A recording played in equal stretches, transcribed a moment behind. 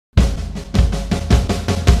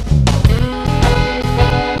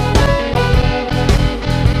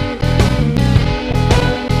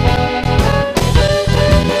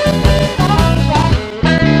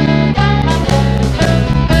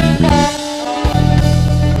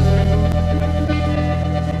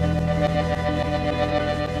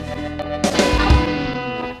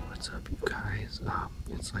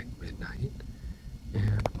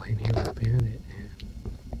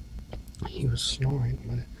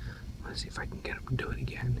want to see if I can get him to do it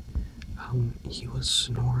again. He was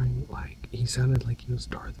snoring like he sounded like he was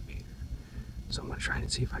Darth Vader. So I'm gonna try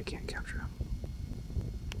and see if I can't capture him.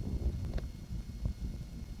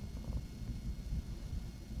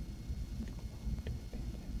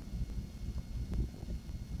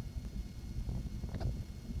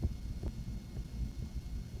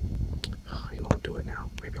 Oh, he won't do it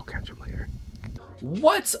now. Maybe I'll catch him later.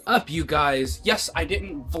 What's up, you guys? Yes, I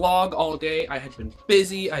didn't vlog all day. I had been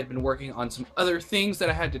busy. I had been working on some other things that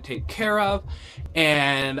I had to take care of,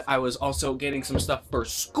 and I was also getting some stuff for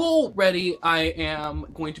school ready. I am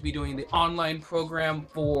going to be doing the online program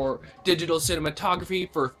for digital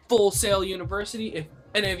cinematography for Full Sail University. If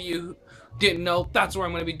any of you didn't know, that's where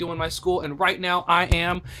I'm going to be doing my school, and right now I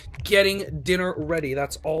am getting dinner ready.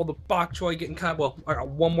 That's all the bok choy getting cut. Well, I got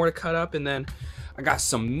one more to cut up, and then I got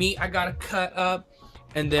some meat I gotta cut up,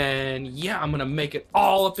 and then yeah, I'm gonna make it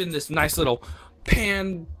all up in this nice little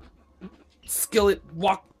pan skillet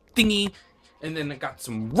wok thingy, and then I got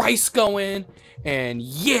some rice going, and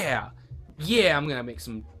yeah, I'm gonna make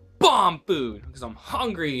some bomb food because I'm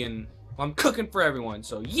hungry and I'm cooking for everyone.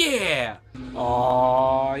 So yeah,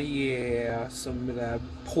 oh yeah, some of that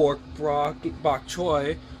pork bok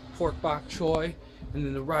choy, and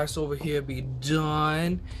then the rice over here be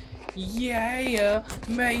done. Yeah,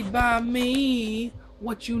 made by me.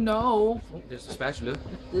 What you know? Oh, there's a spatula.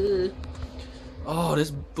 Oh,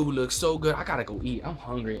 this food looks so good. I gotta go eat. I'm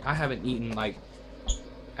hungry. I haven't eaten like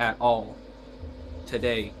at all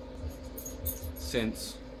today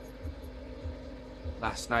since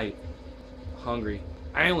last night. Hungry.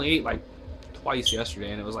 I only ate like twice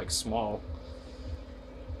yesterday and it was like small.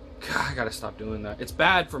 God, I gotta stop doing that. It's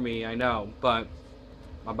bad for me, I know, but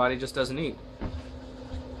my body just doesn't eat.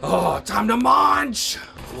 Oh, time to munch!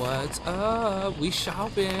 What's up? We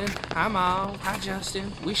shopping. Hi, Mom. Hi,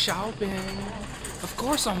 Justin. We shopping. Of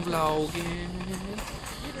course I'm vlogging.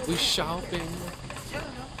 We shopping.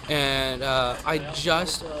 And I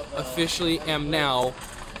just officially am now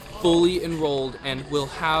fully enrolled and will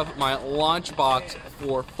have my launch box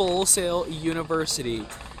for Full Sail University.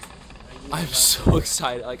 I'm so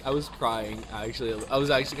excited. Like, I was crying, actually. I was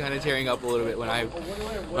actually kind of tearing up a little bit when I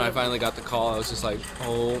finally got the call. I was just like,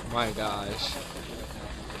 oh my gosh.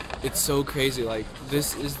 It's so crazy. Like,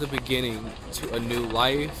 this is the beginning to a new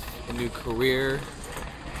life, a new career,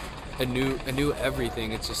 a new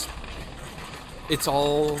everything. It's just, it's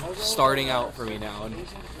all starting out for me now. And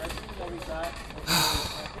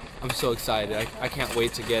I'm so excited. I can't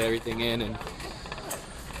wait to get everything in and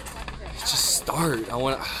just start.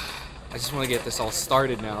 I just want to get this all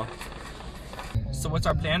started now. So what's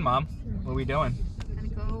our plan, Mom? What are we doing? Gonna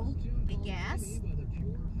go get gas.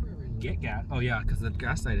 Get gas? Oh yeah, because the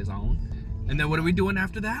gas light is on. And then what are we doing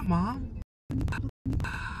after that, Mom?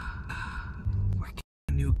 We're getting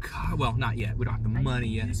a new car. Well, not yet. We don't have the money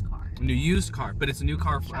yet. A new used car. But it's a new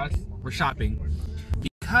car for us. We're shopping.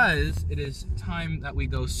 Because it is time that we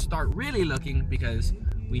go start really looking, because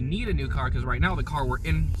we need a new car, because right now the car we're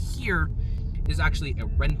in here is actually a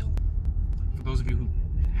rental. For those of you who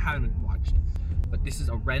haven't watched, but this is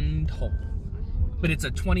a rental. But it's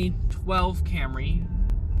a 2012 Camry.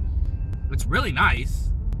 It's really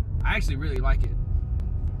nice. I actually really like it.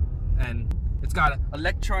 And it's got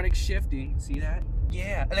electronic shifting. See that?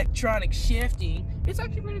 Yeah, electronic shifting. It's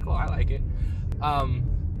actually pretty cool. I like it.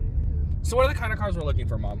 So what are the kind of cars we're looking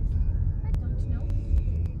for, Mom? I don't know.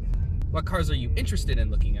 What cars are you interested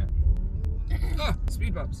in looking at? Ah,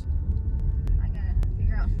 speed bumps. I gotta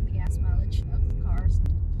figure out the gas mileage of the cars.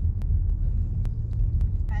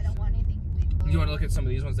 I don't want anything below. You want to look at some of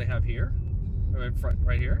these ones they have here? Or in front,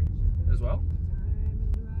 right here, as well?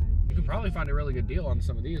 You can probably find a really good deal on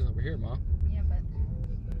some of these over here, Mom. Yeah,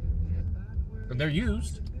 but They're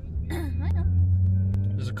used. I know.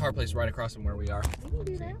 There's a car place right across from where we are. We can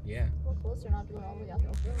do that. Yeah. We're closer, not going all the way out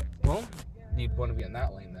there. Well, you'd want to be in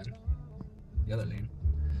that lane then. The other lane.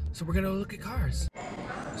 So we're gonna look at cars.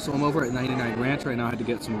 So I'm over at 99 Ranch right now. I had to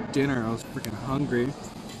get some dinner. I was freaking hungry.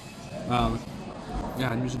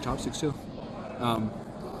 Yeah, I'm using chopsticks too.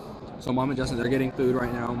 So Mom and Justin, they're getting food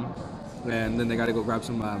right now, and then they got to go grab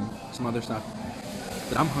some other stuff.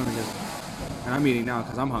 But I'm hungry, and I'm eating now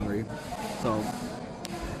because I'm hungry. So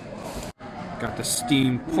got the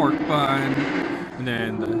steamed pork bun, and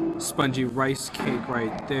then the spongy rice cake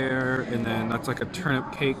right there, and then that's like a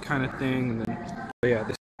turnip cake kind of thing, and then yeah,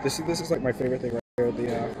 this is like my favorite thing right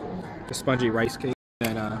here, the spongy rice cake,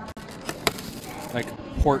 and like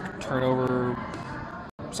pork turnover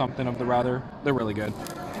something of the rather. They're really good.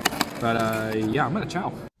 But yeah, I'm gonna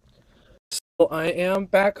chow. So I am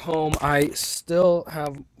back home. I still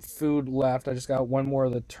have food left. I just got one more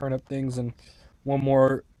of the turnip things and one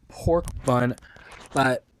more pork bun,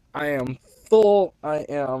 but I am full. I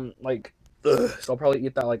am like, ugh, so I'll probably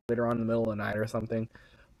eat that like later on in the middle of the night or something.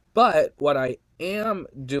 But what I am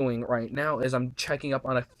doing right now is I'm checking up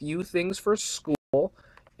on a few things for school,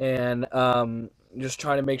 and just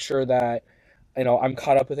trying to make sure that I'm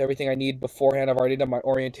caught up with everything I need beforehand. I've already done my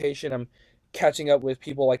orientation. I'm catching up with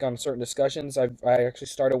people like on certain discussions. I actually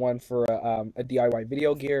started one for a DIY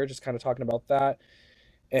video gear, just kind of talking about that,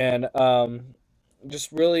 and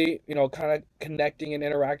just really kind of connecting and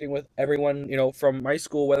interacting with everyone from my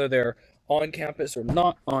school, whether they're on campus or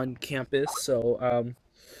not on campus.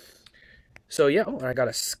 So yeah, oh, and I got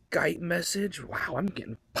a Skype message. Wow, I'm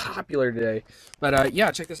getting popular today. But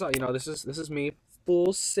yeah, check this out. This is me,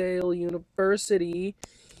 Full Sail University.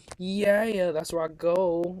 Yeah, that's where I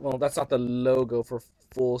go. Well, that's not the logo for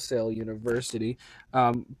Full Sail University.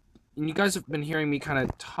 And you guys have been hearing me kind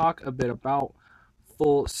of talk a bit about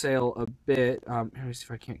Full Sail a bit. Let me see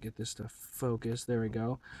if I can't get this to focus. There we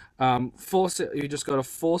go. Full Sail. You just go to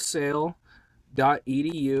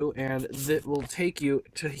fullsail.edu, and that will take you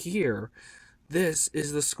to here. This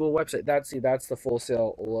is the school website. That's the Full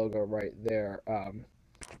Sail logo right there.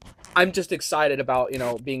 I'm just excited about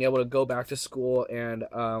being able to go back to school and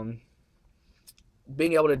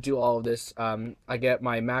being able to do all of this. I get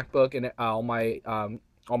my MacBook and all my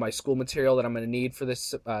school material that I'm going to need for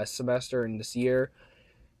this semester and this year,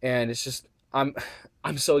 and it's just I'm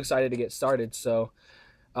so excited to get started. So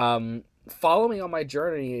follow me on my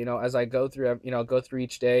journey, as I go through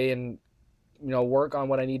each day and work on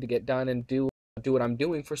what I need to get done and do what I'm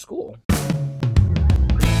doing for school.